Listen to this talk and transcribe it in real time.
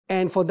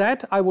And for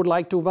that, I would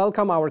like to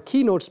welcome our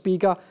keynote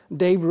speaker,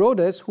 Dave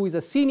Rhodes, who is a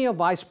Senior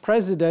Vice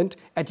President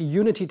at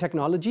Unity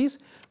Technologies.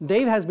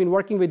 Dave has been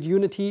working with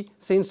Unity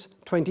since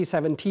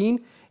 2017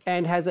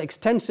 and has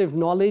extensive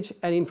knowledge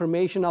and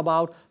information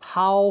about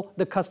how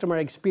the customer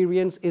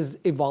experience is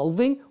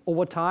evolving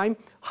over time,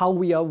 how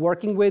we are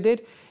working with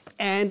it,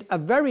 and a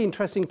very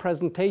interesting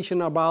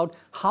presentation about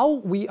how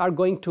we are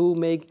going to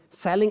make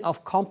selling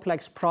of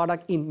complex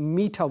product in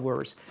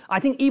Metaverse.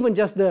 I think even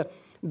just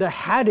the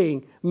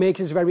heading makes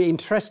it very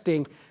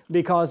interesting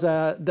because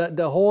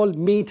the whole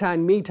meta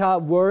and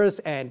metaverse,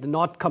 and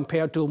not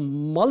compared to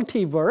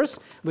multiverse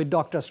with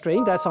Dr.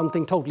 Strange, that's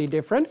something totally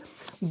different.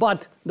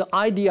 But the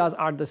ideas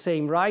are the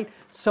same, right?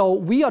 So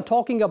we are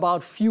talking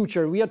about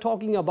future. We are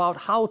talking about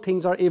how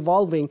things are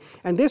evolving.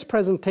 And this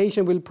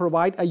presentation will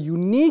provide a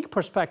unique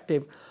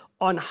perspective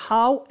on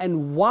how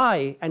and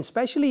why, and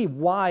especially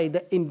why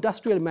the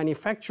industrial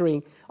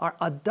manufacturing are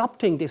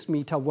adopting this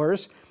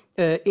metaverse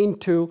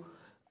into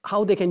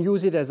how they can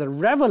use it as a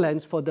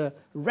relevance for the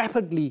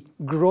rapidly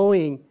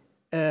growing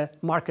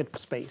market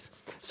space.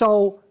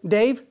 So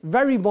Dave,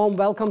 very warm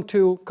welcome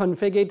to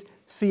Configit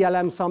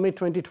CLM Summit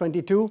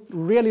 2022.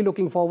 Really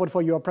looking forward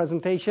for your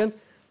presentation.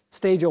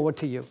 Stage over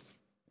to you.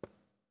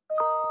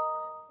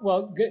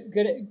 Well,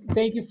 good.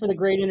 Thank you for the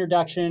great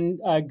introduction.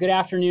 Good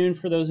afternoon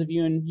for those of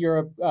you in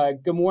Europe.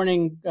 Good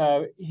morning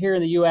here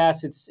in the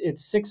U.S. It's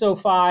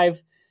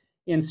 6:05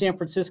 in San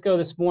Francisco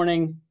this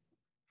morning,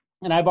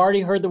 and I've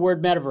already heard the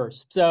word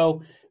metaverse.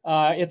 So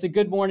it's a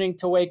good morning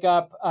to wake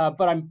up.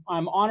 But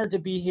I'm honored to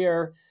be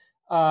here.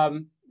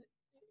 As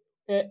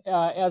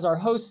our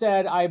host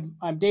said,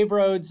 I'm Dave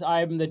Rhodes.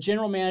 I'm the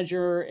general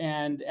manager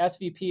and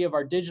SVP of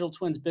our Digital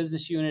Twins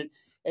business unit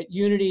at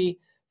Unity.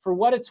 For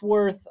what it's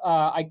worth,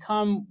 I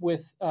come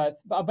with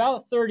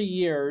about 30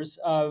 years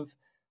of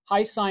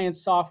high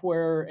science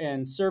software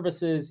and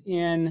services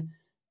in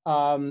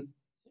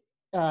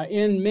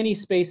many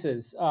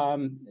spaces,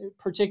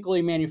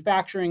 particularly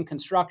manufacturing,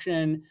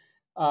 construction,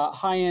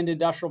 high-end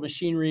industrial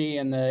machinery,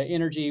 and the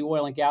energy,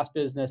 oil and gas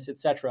business, et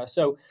cetera.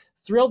 So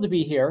thrilled to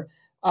be here.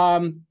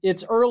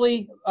 It's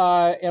early,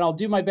 and I'll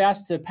do my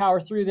best to power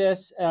through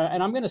this.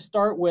 And I'm going to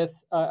start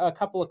with a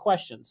couple of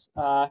questions.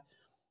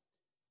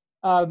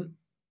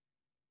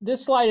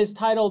 This slide is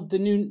titled The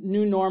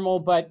New Normal,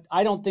 but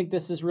I don't think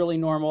this is really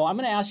normal. I'm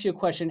going to ask you a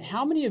question.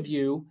 How many of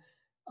you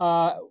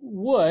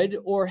would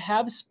or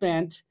have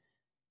spent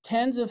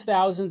tens of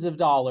thousands of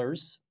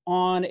dollars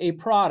on a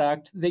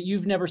product that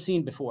you've never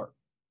seen before?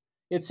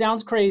 It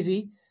sounds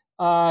crazy.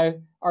 Our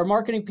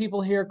marketing people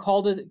here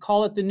call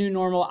it the new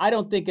normal. I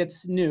don't think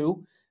it's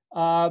new,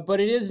 but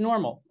it is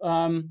normal.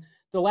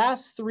 The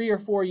last 3 or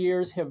 4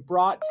 years have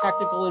brought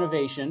technical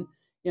innovation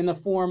in the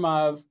form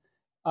of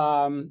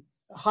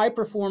high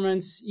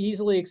performance,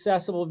 easily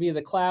accessible via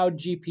the cloud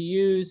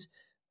GPUs,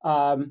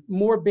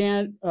 more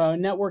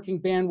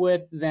networking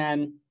bandwidth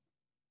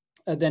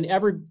than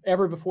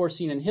ever before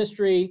seen in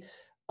history,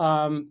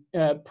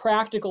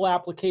 practical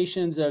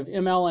applications of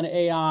ML and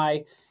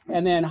AI,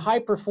 and then high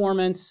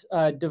performance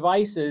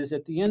devices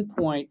at the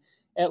endpoint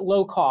at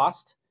low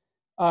cost,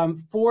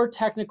 for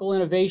technical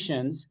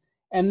innovations,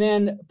 and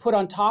then put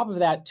on top of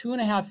that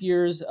 2.5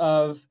 years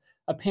of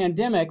a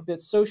pandemic that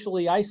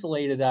socially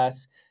isolated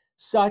us,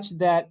 such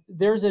that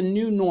there's a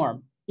new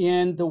norm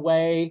in the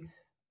way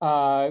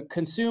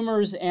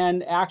consumers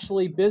and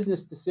actually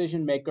business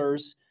decision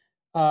makers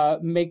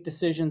make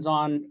decisions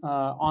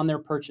on their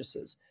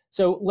purchases.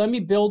 So let me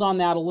build on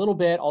that a little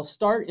bit. I'll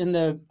start in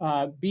the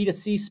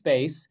B2C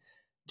space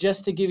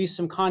just to give you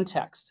some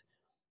context.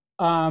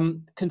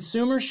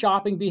 Consumer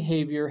shopping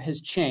behavior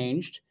has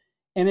changed,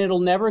 and it'll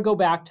never go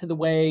back to the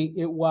way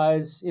it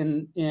was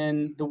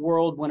in the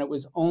world when it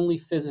was only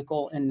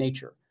physical in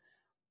nature.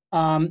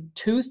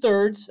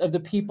 2/3 of the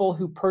people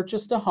who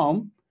purchased a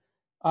home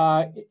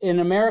in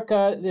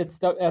America, that's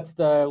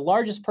the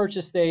largest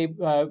purchase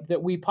that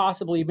we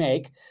possibly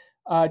make.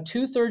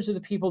 2/3 of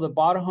the people that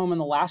bought a home in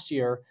the last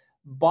year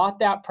bought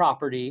that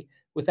property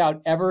without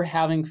ever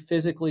having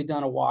physically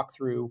done a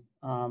walkthrough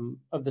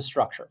of the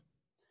structure.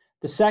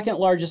 The second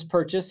largest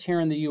purchase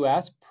here in the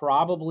U.S.,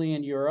 probably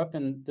in Europe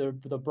and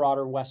the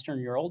broader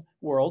Western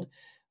world,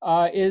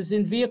 is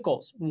in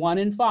vehicles. 1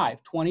 in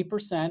 5,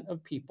 20%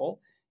 of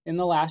people in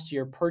the last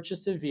year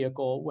purchased a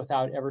vehicle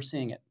without ever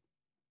seeing it.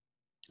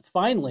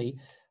 Finally,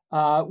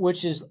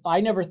 which is,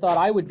 I never thought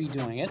I would be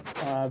doing it,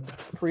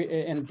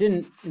 and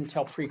didn't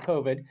until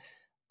pre-COVID,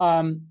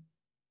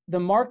 the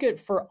market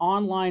for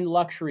online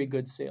luxury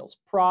goods sales,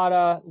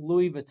 Prada,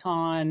 Louis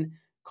Vuitton,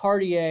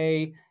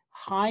 Cartier,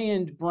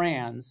 high-end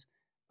brands,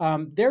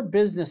 their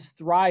business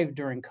thrived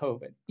during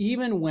COVID,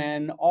 even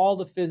when all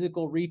the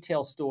physical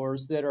retail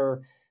stores that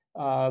are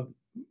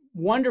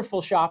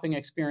wonderful shopping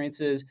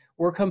experiences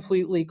were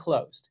completely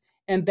closed.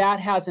 And that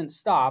hasn't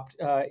stopped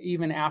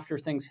even after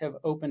things have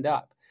opened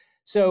up.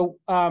 So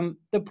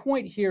the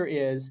point here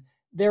is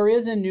there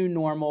is a new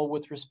normal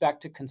with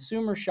respect to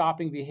consumer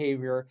shopping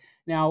behavior.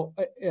 Now,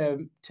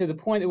 to the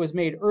point that was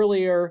made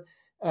earlier,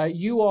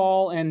 you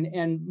all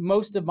and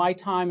most of my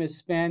time is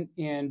spent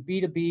in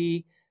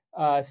B2B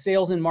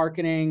sales and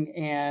marketing.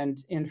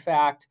 And in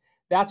fact,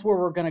 that's where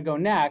we're going to go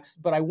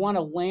next. But I want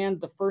to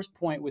land the first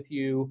point with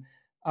you.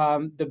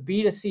 The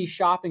B2C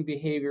shopping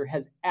behavior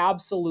has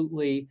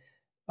absolutely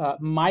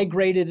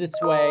migrated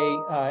its way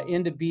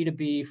into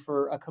B2B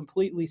for a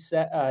completely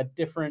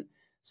different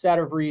set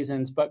of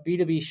reasons. But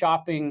B2B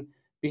shopping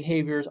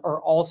behaviors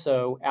are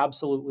also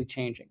absolutely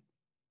changing.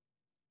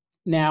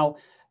 Now,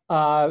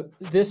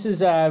 this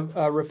is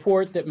a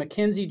report that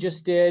McKinsey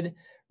just did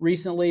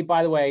recently.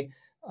 By the way,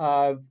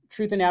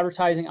 Truth in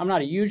Advertising, I'm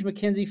not a huge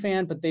McKinsey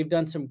fan, but they've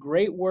done some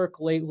great work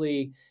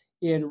lately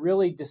in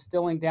really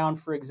distilling down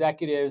for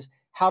executives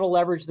how to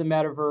leverage the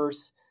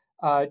metaverse,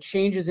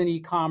 changes in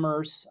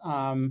e-commerce,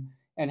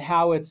 and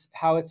how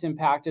it's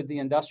impacted the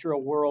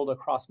industrial world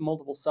across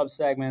multiple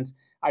subsegments.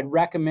 I'd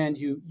recommend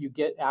you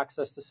get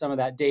access to some of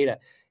that data.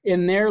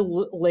 In their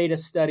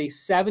latest study,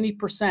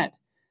 70%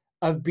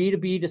 of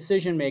B2B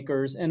decision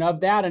makers, and of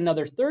that,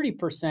 another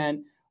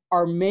 30%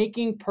 are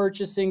making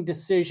purchasing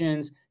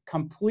decisions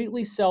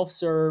completely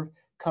self-serve,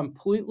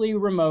 completely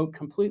remote,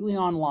 completely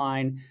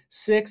online,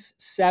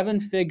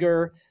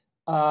 6-7-figure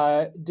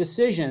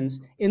decisions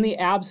in the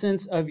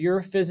absence of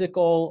your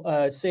physical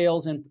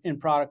sales and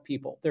product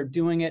people. They're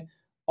doing it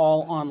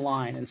all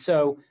online. And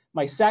so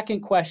my second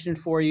question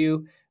for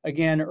you,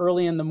 again,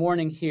 early in the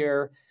morning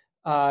here,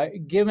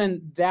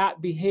 given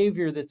that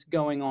behavior that's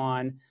going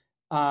on,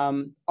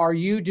 are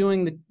you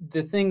doing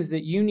the things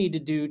that you need to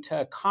do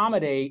to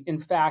accommodate, in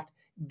fact,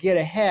 get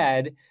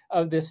ahead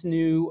of this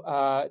new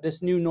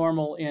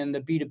normal in the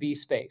B2B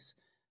space?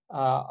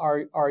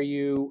 Are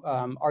you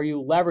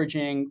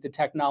leveraging the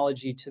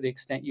technology to the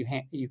extent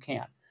you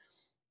can?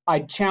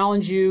 I'd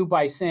challenge you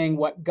by saying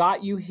what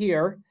got you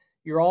here.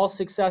 You're all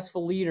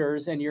successful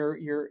leaders, and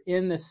you're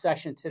in this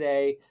session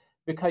today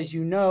because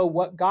you know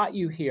what got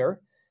you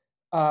here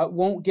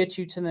won't get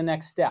you to the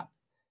next step.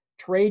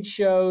 Trade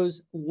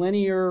shows,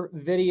 linear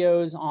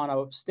videos on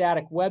a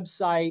static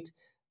website,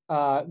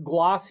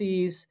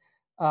 glossies,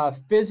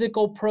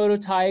 physical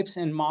prototypes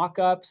and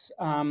mock-ups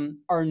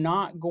are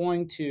not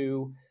going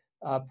to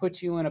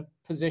put you in a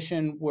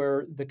position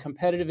where the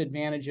competitive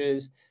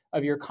advantages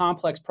of your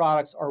complex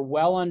products are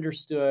well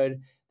understood.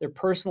 They're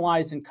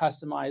personalized and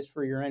customized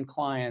for your end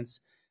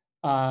clients,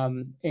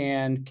 and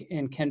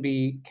can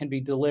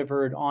be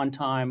delivered on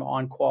time,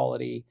 on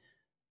quality,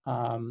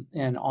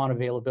 and on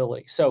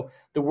availability. So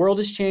the world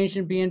has changed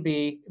in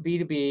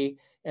B2B,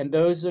 and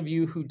those of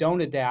you who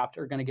don't adapt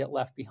are going to get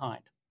left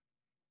behind.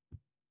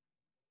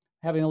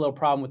 Having a little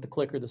problem with the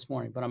clicker this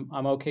morning, but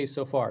I'm okay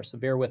so far, so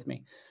bear with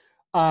me.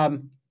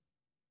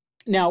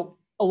 Now,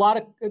 a lot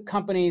of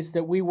companies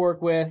that we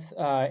work with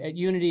at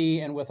Unity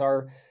and with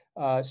our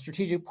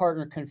strategic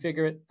partner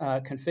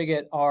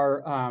Configit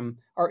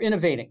are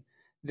innovating.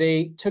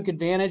 They took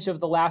advantage of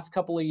the last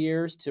couple of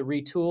years to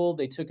retool.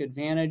 They took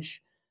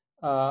advantage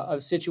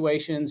of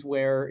situations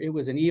where it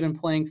was an even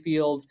playing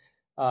field,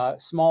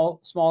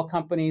 small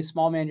companies,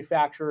 small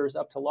manufacturers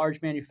up to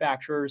large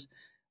manufacturers,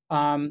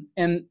 and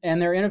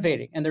they're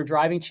innovating and they're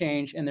driving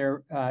change and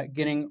they're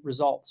getting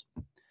results.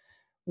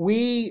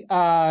 We,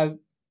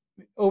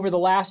 over the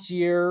last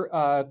year,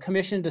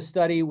 commissioned a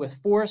study with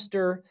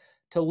Forrester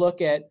to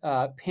look at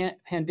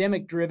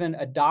pandemic-driven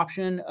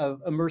adoption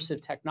of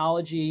immersive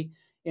technology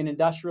in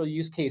industrial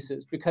use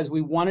cases, because we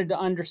wanted to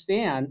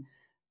understand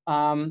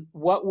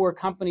what were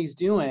companies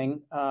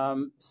doing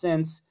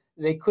since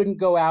they couldn't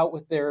go out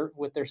with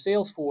their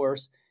sales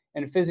force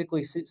and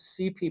physically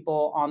see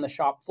people on the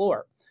shop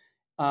floor.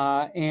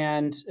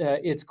 And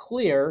it's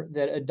clear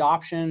that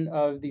adoption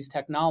of these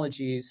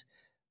technologies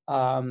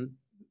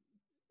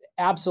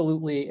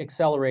absolutely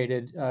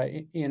accelerated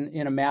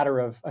in a matter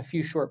of a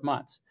few short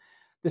months.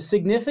 The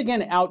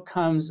significant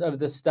outcomes of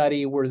the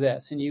study were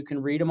this, and you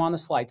can read them on the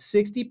slide.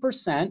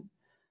 60%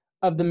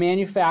 of the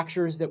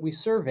manufacturers that we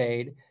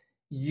surveyed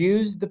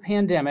used the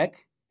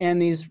pandemic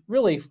and these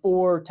really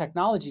 4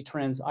 technology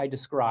trends I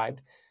described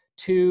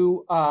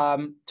to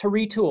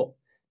retool,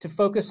 to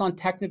focus on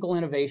technical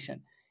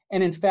innovation.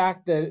 And in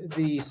fact,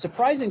 the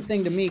surprising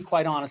thing to me,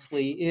 quite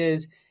honestly,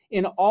 is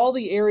in all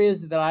the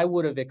areas that I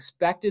would have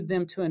expected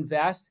them to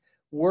invest: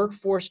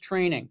 workforce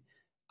training,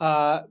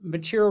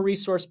 material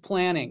resource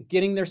planning,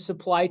 getting their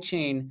supply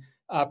chain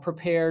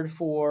prepared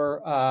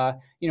for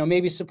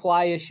maybe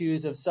supply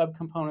issues of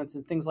subcomponents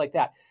and things like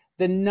that.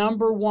 The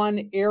number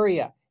one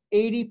area,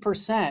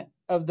 80%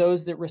 of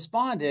those that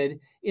responded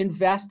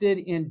invested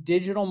in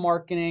digital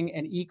marketing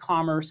and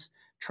e-commerce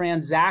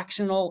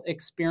transactional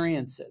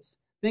experiences.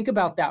 Think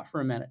about that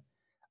for a minute.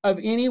 Of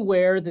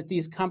anywhere that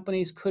these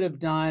companies could have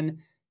done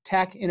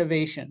tech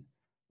innovation,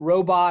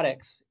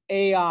 robotics,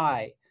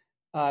 AI,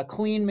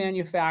 clean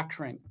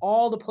manufacturing,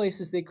 all the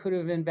places they could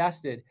have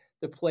invested,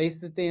 the place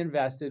that they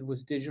invested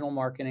was digital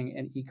marketing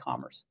and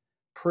e-commerce.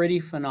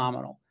 Pretty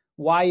phenomenal.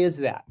 Why is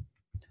that?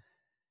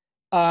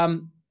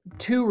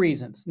 2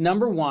 reasons.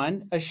 Number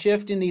one, a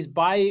shift in these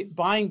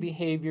buying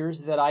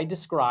behaviors that I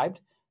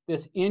described,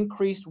 this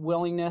increased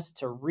willingness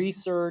to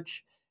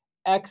research,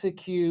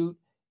 execute,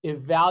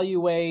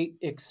 evaluate,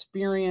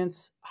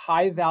 experience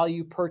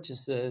high-value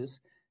purchases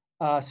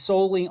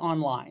solely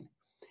online.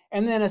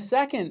 And then a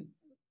second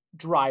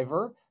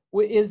driver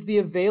is the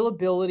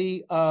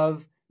availability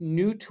of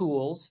new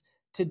tools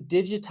to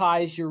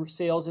digitize your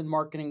sales and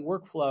marketing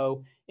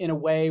workflow in a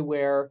way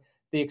where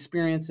the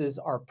experiences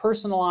are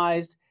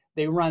personalized,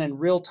 they run in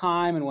real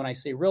time, and when I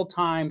say real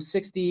time,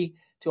 60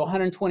 to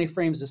 120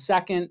 frames a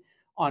second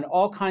on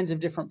all kinds of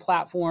different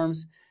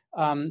platforms.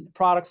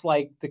 Products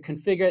like the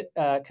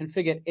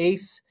Configit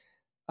ACE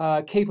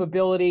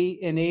capability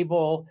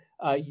enable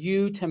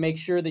you to make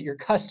sure that your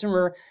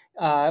customer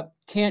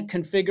can't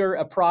configure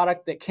a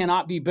product that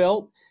cannot be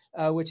built,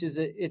 which is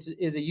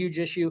a huge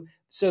issue.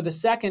 So the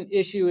second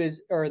issue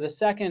is, or the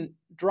second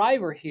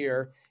driver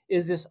here,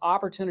 is this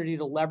opportunity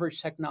to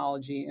leverage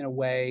technology in a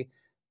way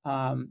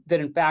that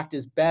in fact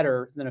is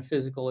better than a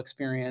physical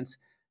experience.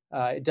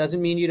 It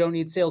doesn't mean you don't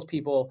need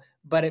salespeople,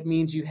 but it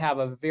means you have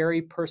a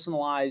very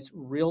personalized,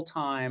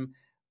 real-time,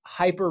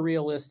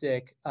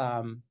 hyper-realistic,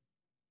 and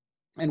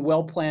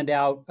well planned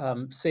out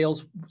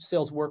sales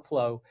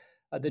workflow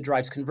that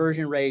drives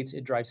conversion rates,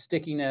 it drives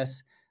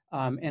stickiness,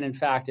 and in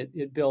fact,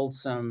 it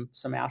builds some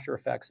after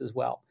effects as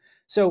well.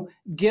 So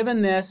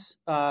given this,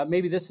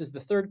 maybe this is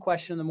the third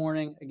question in the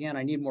morning. Again,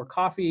 I need more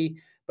coffee,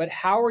 but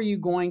how are you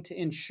going to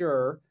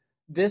ensure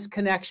this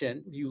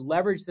connection, you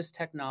leverage this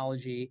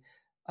technology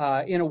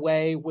in a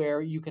way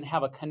where you can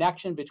have a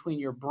connection between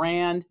your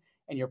brand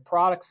and your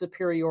product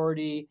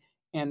superiority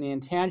and the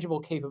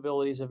intangible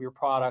capabilities of your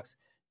products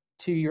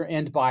to your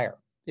end buyer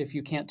if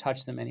you can't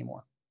touch them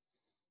anymore?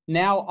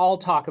 Now I'll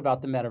talk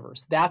about the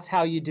metaverse. That's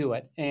how you do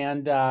it.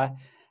 And the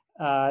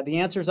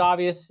answer is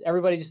obvious.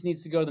 Everybody just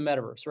needs to go to the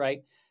metaverse,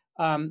 right?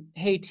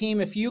 Hey,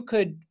 team, if you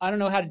could, I don't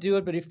know how to do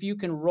it, but if you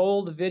can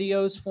roll the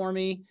videos for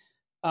me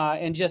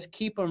and just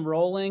keep them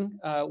rolling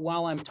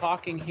while I'm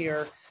talking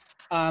here.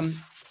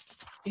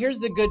 Here's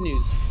the good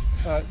news,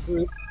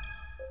 group.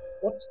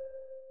 Whoops.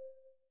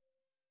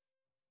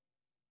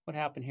 What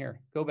happened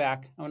here? Go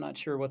back. I'm not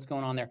sure what's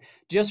going on there.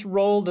 Just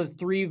roll the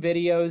 3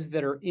 videos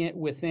that are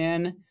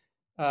within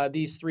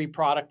these 3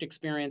 product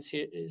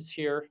experiences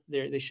here.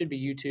 They should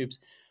be YouTube's.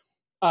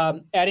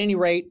 At any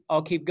rate,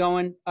 I'll keep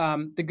going.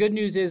 The good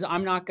news is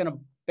I'm not going to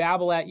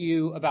babble at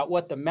you about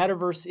what the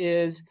metaverse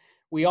is.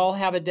 We all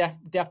have a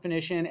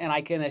definition, and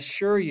I can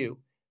assure you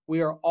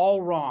we are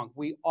all wrong.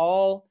 We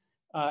all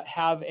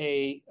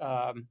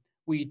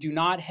we do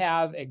not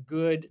have a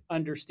good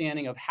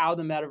understanding of how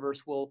the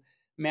metaverse will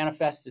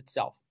manifest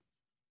itself.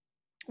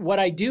 What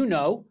I do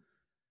know,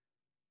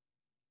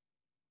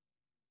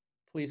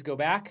 please go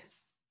back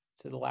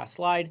to the last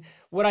slide.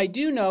 What I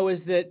do know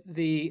is that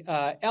the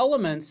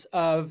elements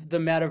of the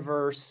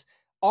metaverse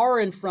are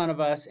in front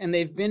of us, and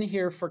they've been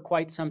here for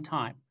quite some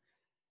time.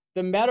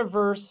 The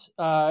metaverse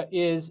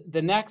is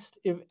the next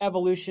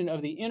evolution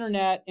of the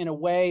internet in a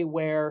way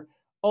where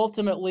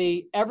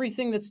ultimately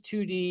everything that's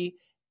 2D,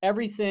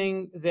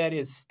 everything that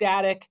is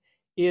static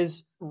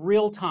is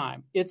real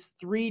time. It's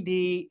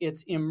 3D,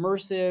 it's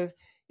immersive,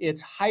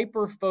 it's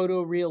hyper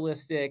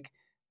photorealistic,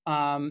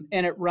 and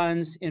it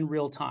runs in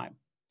real time.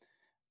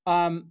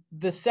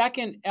 The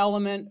second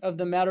element of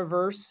the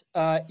metaverse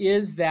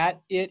is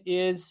that it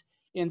is,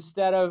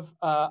 instead of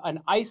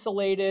an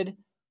isolated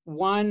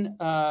one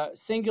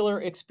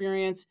singular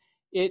experience,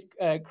 it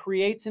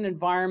creates an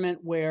environment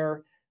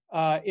where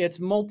it's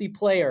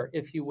multiplayer,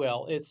 if you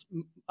will. It's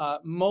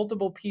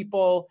multiple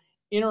people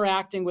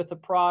interacting with the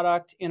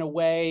product in a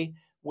way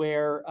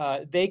where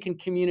they can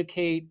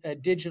communicate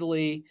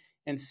digitally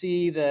and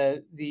see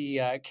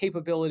the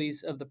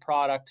capabilities of the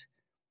product.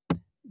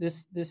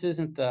 This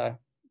isn't the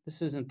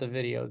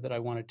video that I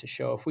wanted to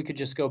show. If we could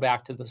just go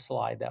back to the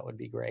slide, that would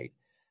be great.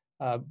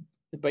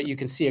 But you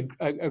can see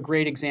a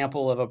great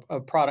example of a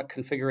product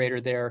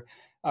configurator there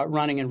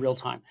running in real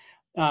time.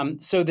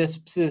 So this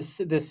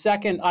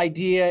second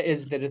idea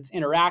is that it's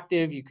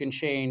interactive. You can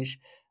change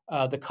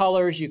the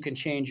colors. You can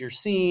change your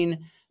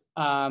scene.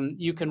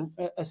 You can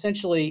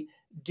essentially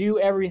do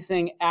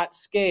everything at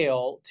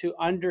scale to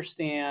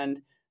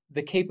understand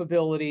the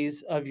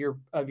capabilities of your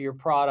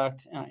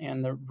product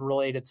and the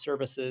related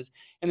services.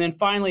 And then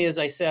finally, as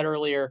I said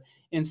earlier,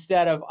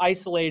 instead of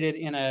isolated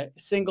in a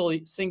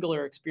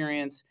singular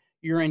experience,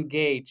 you're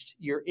engaged,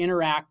 you're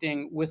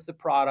interacting with the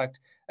product,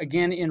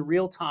 again, in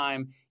real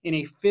time, in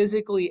a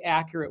physically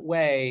accurate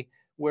way,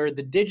 where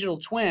the digital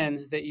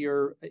twins that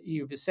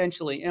you've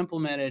essentially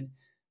implemented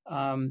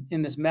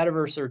in this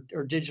metaverse or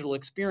digital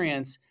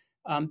experience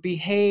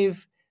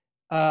behave,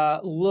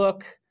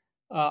 look,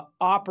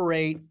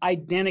 operate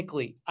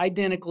identically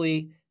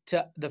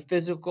to the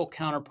physical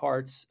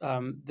counterparts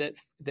that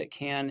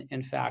can,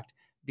 in fact,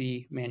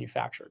 be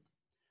manufactured.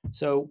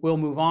 So we'll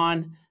move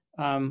on.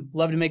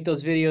 Love to make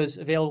those videos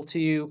available to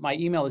you. My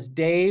email is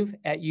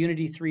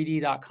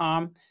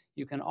dave@unity3d.com.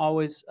 You can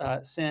always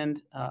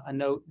send a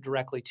note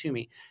directly to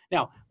me.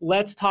 Now,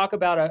 let's talk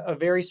about a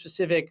very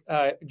specific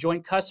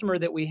joint customer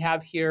that we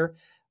have here,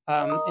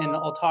 and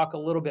I'll talk a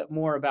little bit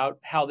more about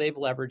how they've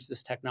leveraged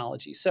this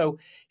technology. So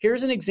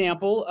here's an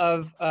example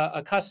of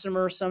a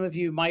customer. Some of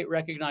you might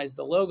recognize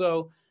the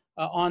logo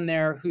on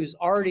there, who's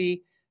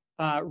already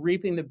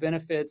reaping the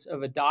benefits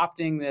of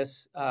adopting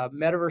this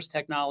Metaverse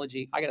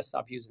technology. I got to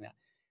stop using that.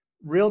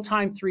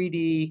 Real-time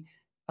 3D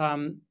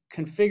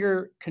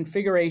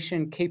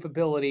configuration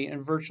capability in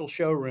virtual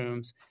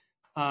showrooms,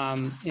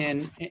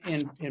 and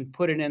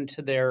put it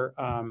into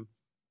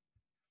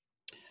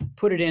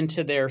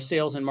their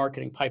sales and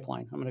marketing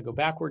pipeline. I'm going to go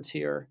backwards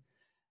here.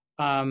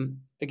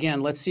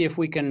 Again, let's see if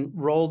we can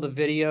roll the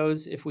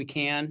videos, if we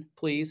can,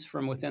 please,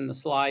 from within the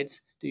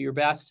slides. Do your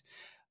best.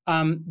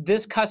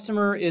 This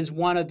customer is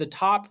one of the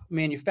top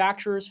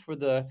manufacturers for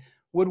the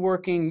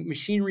woodworking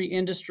machinery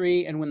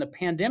industry. And when the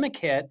pandemic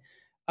hit,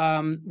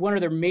 one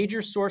of their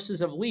major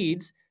sources of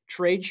leads,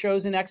 trade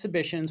shows and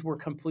exhibitions, were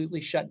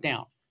completely shut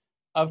down.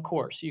 Of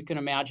course, you can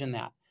imagine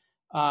that.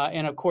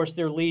 And of course,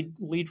 their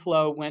lead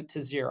flow went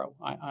to zero.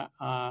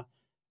 I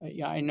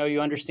know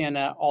you understand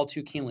that all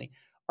too keenly.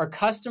 Our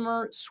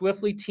customer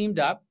swiftly teamed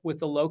up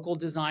with a local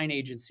design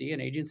agency, an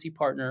agency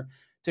partner,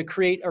 to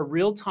create a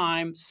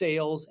real-time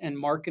sales and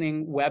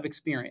marketing web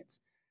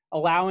experience,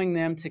 allowing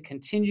them to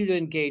continue to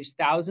engage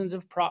thousands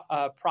of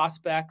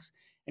prospects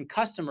and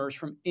customers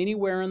from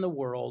anywhere in the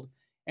world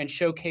and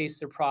showcase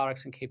their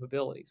products and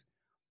capabilities.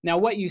 Now,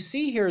 what you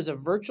see here is a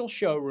virtual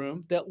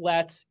showroom that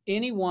lets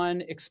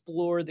anyone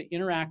explore the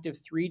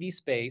interactive 3D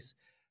space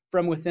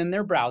from within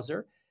their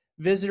browser.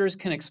 Visitors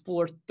can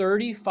explore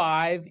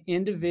 35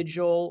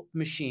 individual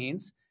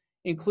machines,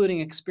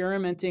 including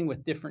experimenting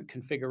with different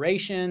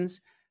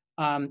configurations,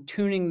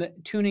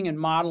 tuning and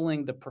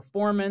modeling the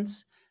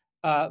performance.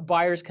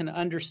 Buyers can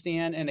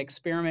understand and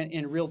experiment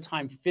in real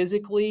time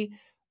physically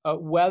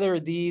whether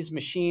these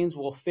machines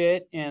will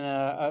fit in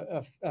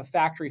a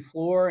factory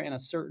floor in a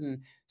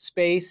certain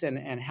space,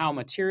 and how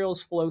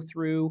materials flow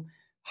through,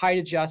 height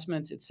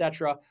adjustments,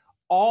 etc.,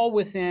 all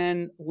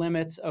within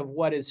limits of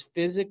what is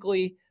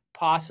physically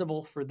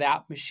possible for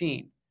that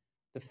machine,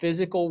 the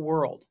physical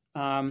world.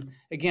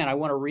 Again, I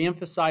want to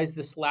reemphasize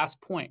this last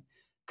point.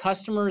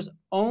 Customers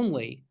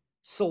only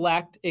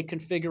select a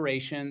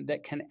configuration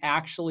that can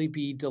actually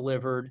be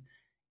delivered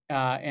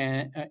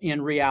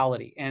in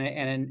reality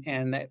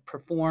and that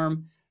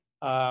perform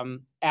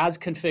as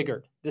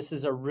configured. This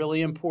is a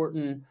really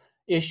important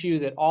issue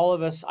that all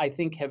of us, I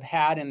think, have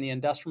had in the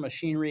industrial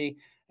machinery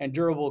and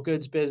durable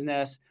goods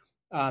business,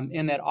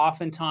 in that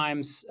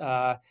oftentimes,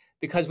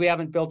 because we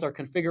haven't built our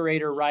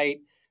configurator right,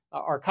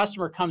 our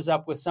customer comes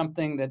up with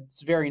something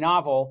that's very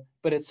novel,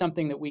 but it's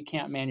something that we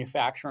can't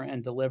manufacture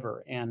and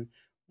deliver. And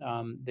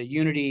the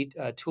Unity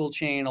tool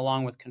chain,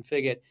 along with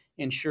Configit,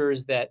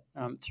 ensures that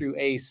through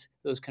ACE,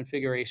 those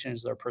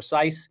configurations are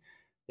precise,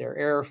 they're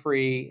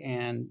error-free,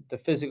 and the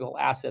physical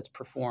assets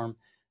perform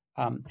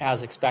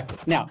as expected.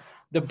 Now,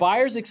 the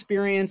buyer's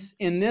experience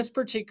in this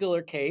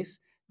particular case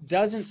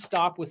doesn't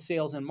stop with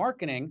sales and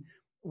marketing.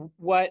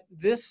 What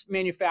this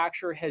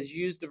manufacturer has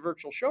used the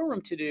virtual showroom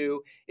to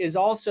do is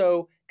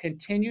also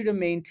continue to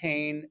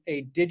maintain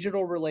a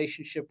digital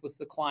relationship with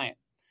the client.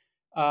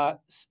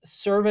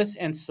 Service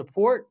and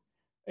support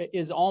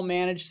is all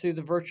managed through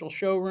the virtual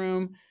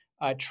showroom.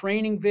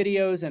 Training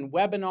videos and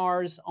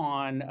webinars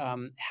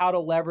on how to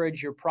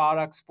leverage your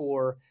products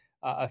for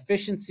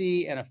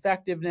efficiency and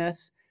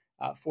effectiveness,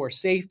 for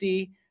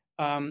safety,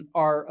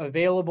 are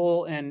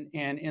available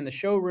in the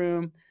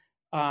showroom.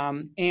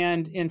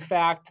 And in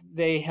fact,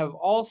 they have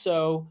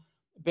also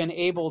been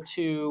able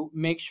to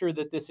make sure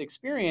that this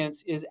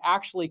experience is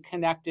actually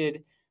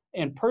connected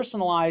and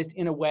personalized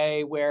in a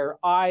way where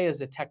I,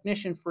 as a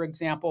technician, for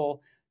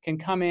example, can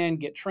come in,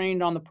 get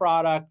trained on the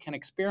product, can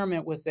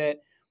experiment with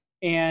it.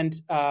 And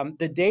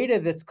the data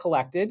that's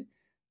collected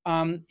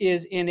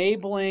is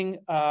enabling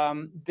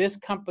this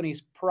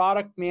company's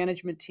product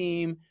management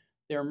team,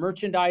 their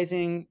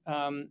merchandising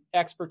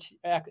experts,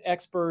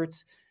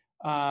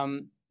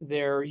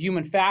 their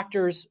human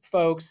factors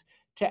folks,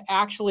 to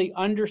actually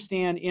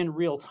understand in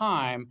real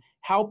time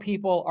how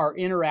people are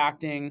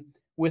interacting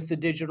with the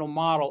digital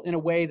model in a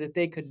way that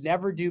they could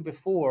never do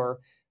before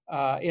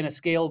in a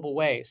scalable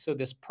way. So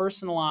this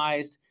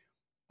personalized,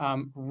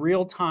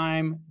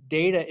 real-time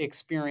data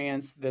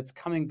experience that's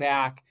coming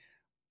back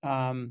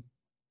and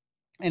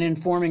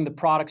informing the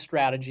product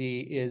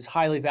strategy is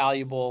highly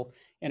valuable,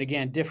 and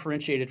again,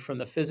 differentiated from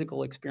the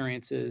physical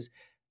experiences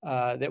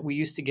that we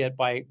used to get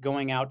by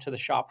going out to the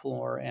shop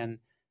floor and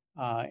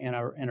in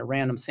a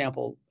random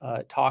sample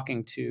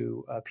talking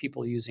to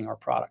people using our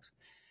products.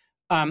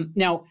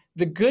 Now,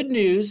 the good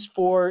news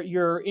for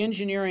your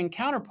engineering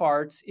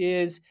counterparts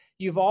is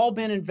you've all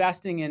been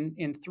investing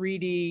in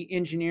 3D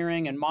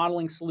engineering and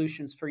modeling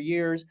solutions for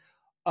years.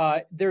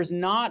 There's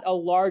not a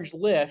large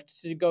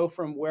lift to go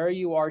from where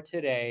you are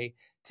today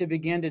to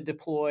begin to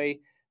deploy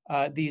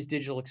these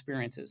digital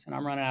experiences. And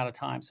I'm running out of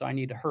time, so I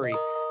need to hurry.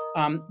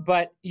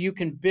 But you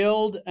can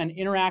build an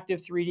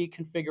interactive 3D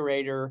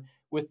configurator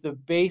with the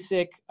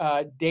basic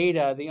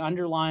data, the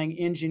underlying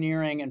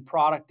engineering and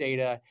product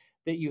data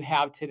that you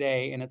have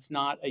today, and it's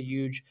not a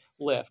huge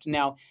lift.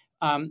 Now,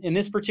 in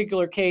this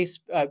particular case,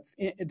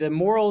 the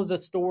moral of the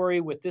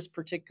story with this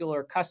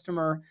particular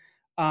customer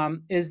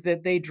is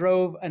that they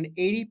drove an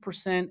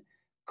 80%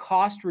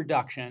 cost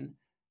reduction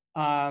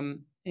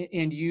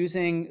in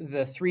using the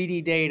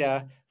 3D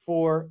data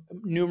for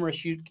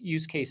numerous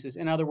use cases.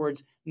 In other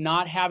words,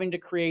 not having to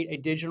create a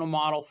digital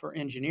model for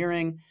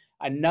engineering,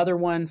 another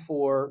one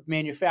for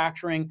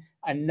manufacturing,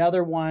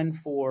 another one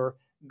for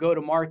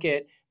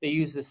go-to-market. They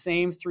use the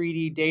same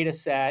 3D data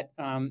set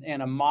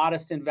and a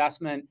modest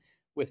investment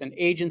with an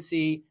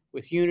agency,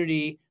 with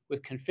Unity,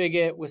 with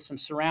Configit, with some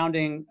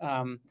surrounding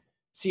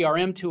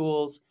CRM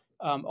tools,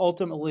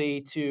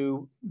 ultimately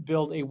to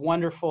build a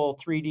wonderful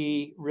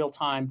 3D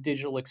real-time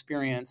digital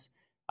experience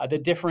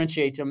that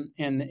differentiates them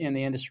in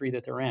the industry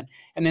that they're in.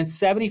 And then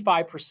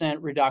 75%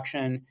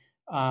 reduction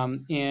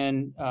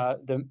in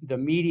the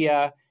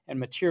media and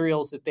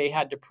materials that they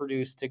had to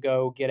produce to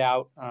go get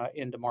out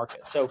into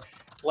market. So,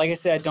 like I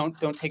said, don't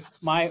take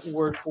my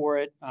word for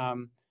it.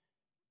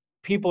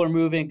 People are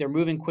moving; they're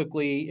moving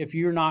quickly. If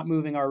you're not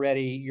moving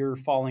already, you're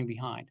falling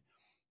behind.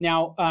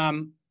 Now,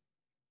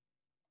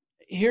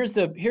 here's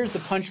the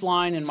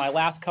punchline in my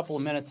last couple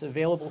of minutes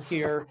available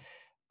here.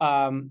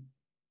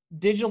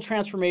 Digital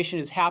transformation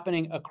is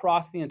happening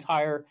across the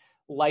entire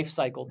life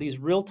cycle. These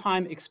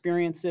real-time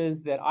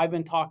experiences that I've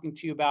been talking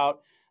to you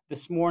about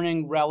this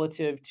morning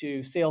relative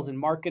to sales and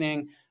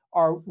marketing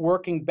are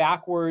working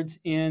backwards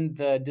in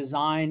the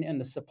design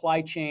and the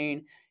supply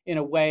chain in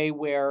a way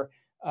where,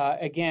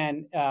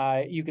 again,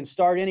 you can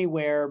start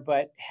anywhere,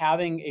 but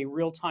having a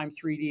real-time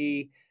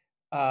 3D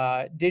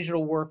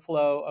digital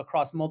workflow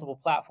across multiple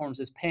platforms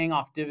is paying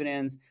off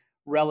dividends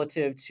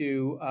relative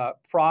to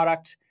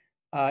product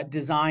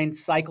design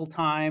cycle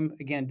time,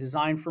 again,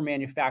 design for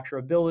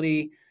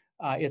manufacturability.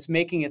 It's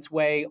making its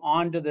way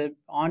onto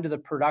the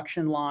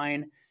production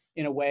line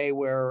in a way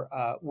where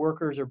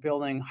workers are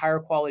building higher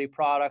quality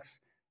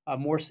products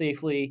more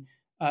safely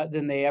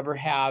than they ever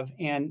have.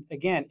 And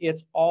again,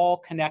 it's all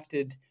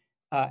connected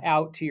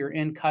out to your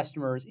end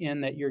customers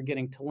in that you're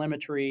getting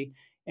telemetry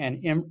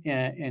and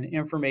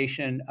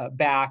information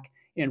back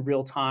in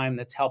real time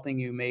that's helping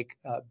you make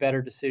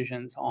better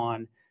decisions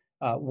on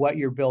what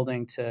you're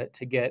building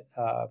to get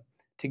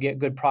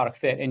good product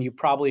fit. And you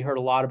probably heard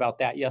a lot about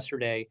that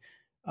yesterday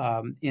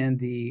in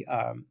the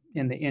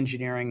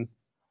engineering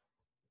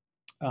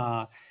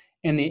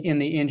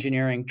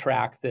engineering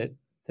track that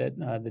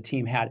the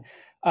team had.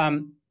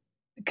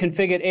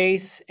 Configit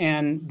ACE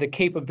and the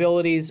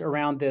capabilities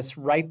around this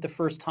right the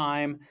first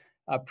time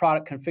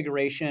product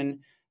configuration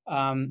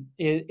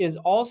is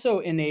also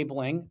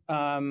enabling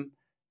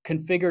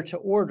configure to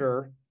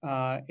order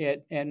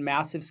at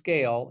massive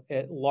scale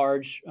at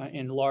large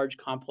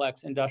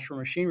complex industrial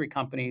machinery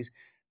companies,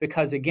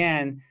 because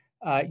again,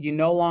 you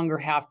no longer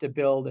have to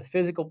build a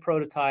physical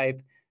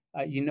prototype.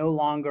 You no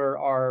longer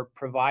are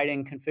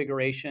providing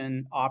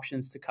configuration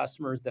options to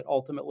customers that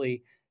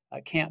ultimately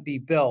can't be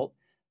built.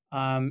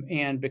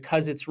 And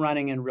because it's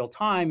running in real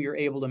time, you're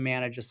able to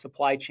manage a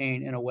supply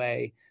chain in a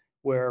way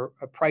where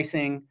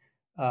pricing,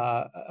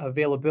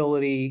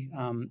 availability,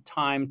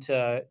 time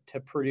to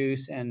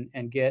produce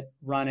and get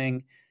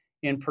running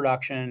in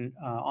production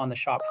on the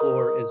shop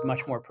floor is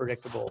much more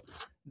predictable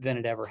than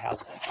it ever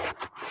has been.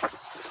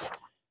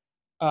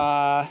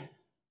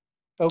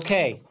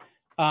 Okay,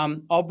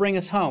 I'll bring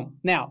us home.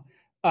 Now,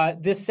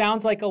 this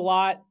sounds like a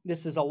lot.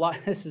 This is a lot.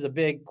 This is a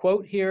big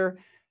quote here.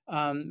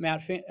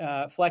 Matt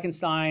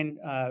Fleckenstein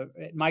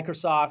at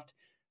Microsoft,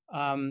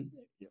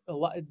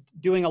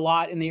 doing a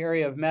lot in the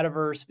area of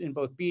Metaverse in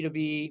both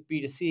B2B,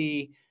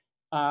 B2C.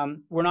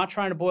 We're not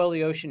trying to boil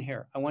the ocean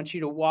here. I want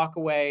you to walk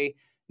away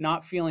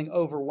not feeling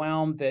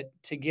overwhelmed that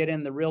to get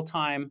in the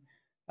real-time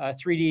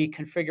 3D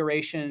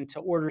configuration to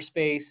order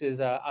space is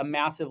a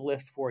massive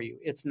lift for you.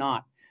 It's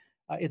not.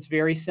 It's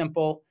very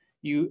simple.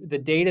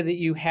 The data that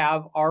you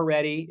have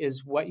already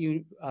is what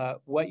you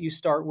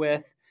start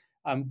with.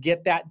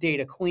 Get that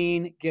data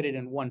clean, get it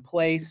in one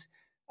place,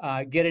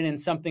 get it in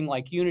something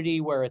like Unity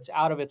where it's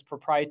out of its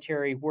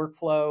proprietary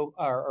workflow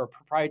or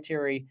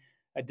proprietary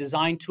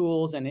design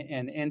tools and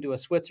into a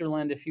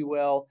Switzerland, if you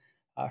will.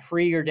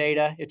 Free your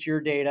data. It's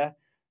your data,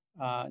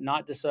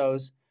 not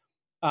Dassault's.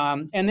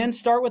 And then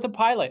start with a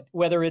pilot,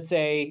 whether it's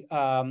a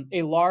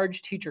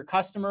large teacher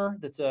customer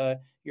that's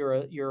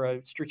you're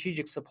a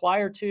strategic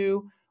supplier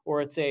to,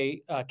 or it's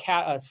a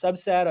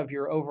subset of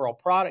your overall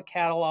product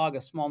catalog,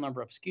 a small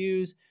number of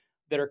SKUs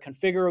that are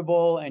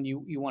configurable, and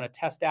you want to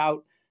test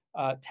out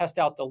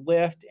the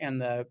lift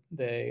and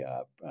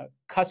the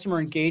customer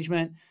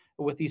engagement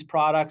with these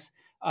products.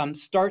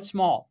 Start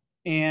small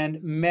and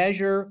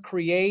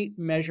create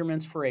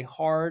measurements for a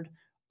hard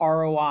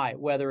ROI,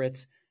 whether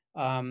it's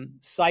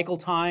cycle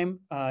time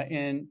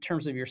in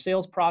terms of your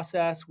sales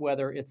process,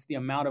 whether it's the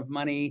amount of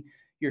money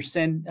you're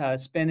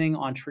spending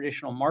on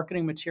traditional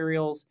marketing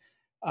materials,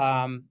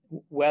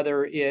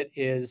 whether it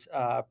is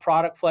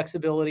product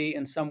flexibility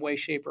in some way,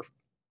 shape, or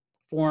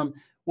form,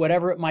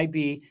 whatever it might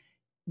be.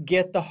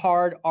 Get the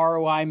hard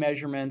ROI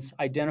measurements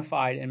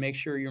identified and make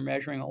sure you're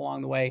measuring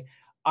along the way.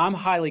 I'm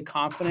highly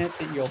confident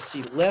that you'll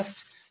see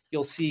lift.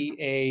 You'll see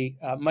a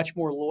much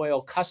more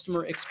loyal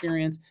customer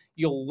experience.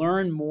 You'll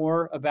learn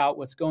more about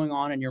what's going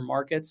on in your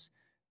markets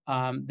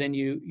than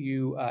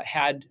you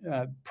had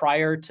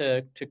prior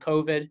to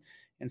COVID.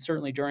 and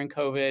certainly during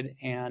COVID.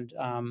 And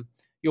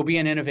you'll be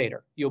an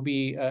innovator. You'll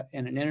be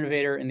an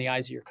innovator in the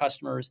eyes of your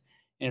customers,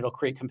 and it'll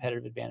create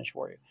competitive advantage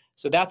for you.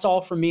 So that's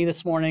all from me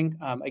this morning.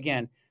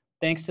 Again,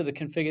 thanks to the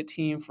Configit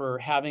team for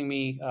having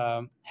me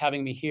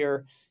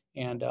here,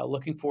 and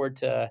looking forward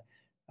to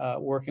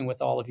working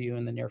with all of you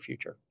in the near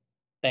future.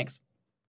 Thanks.